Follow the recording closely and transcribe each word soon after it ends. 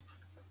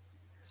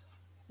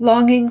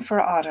Longing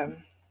for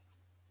autumn.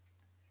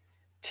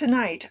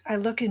 Tonight I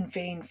look in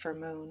vain for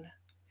moon,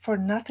 for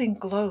nothing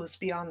glows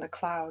beyond the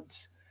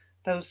clouds,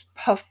 those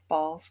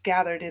puff-balls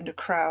gathered into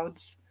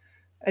crowds.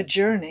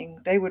 Adjourning,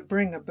 they would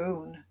bring a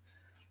boon.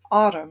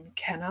 Autumn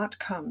cannot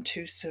come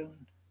too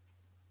soon.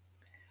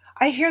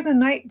 I hear the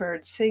night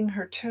bird sing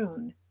her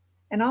tune,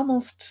 an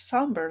almost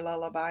somber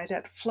lullaby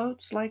that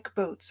floats like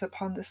boats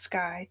upon the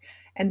sky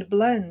and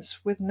blends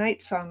with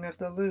night song of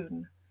the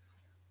loon.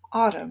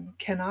 Autumn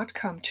cannot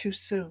come too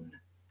soon.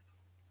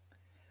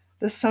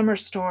 The summer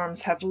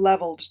storms have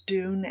leveled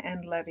dune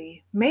and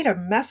levee, made a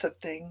mess of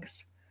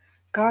things.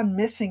 Gone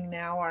missing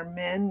now are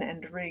men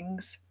and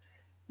rings.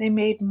 They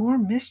made more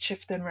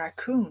mischief than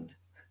raccoon.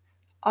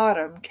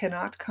 Autumn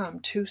cannot come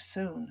too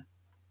soon.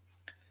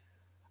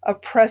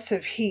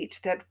 Oppressive heat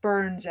that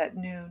burns at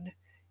noon,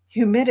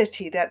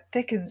 humidity that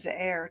thickens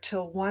air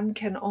till one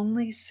can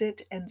only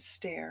sit and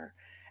stare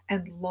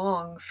and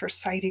long for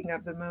sighting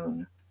of the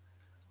moon.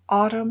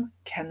 Autumn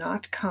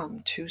cannot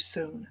come too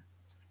soon.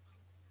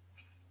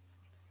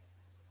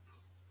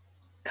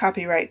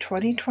 Copyright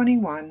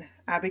 2021,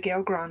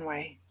 Abigail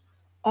Gronway.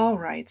 All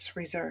rights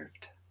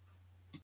reserved.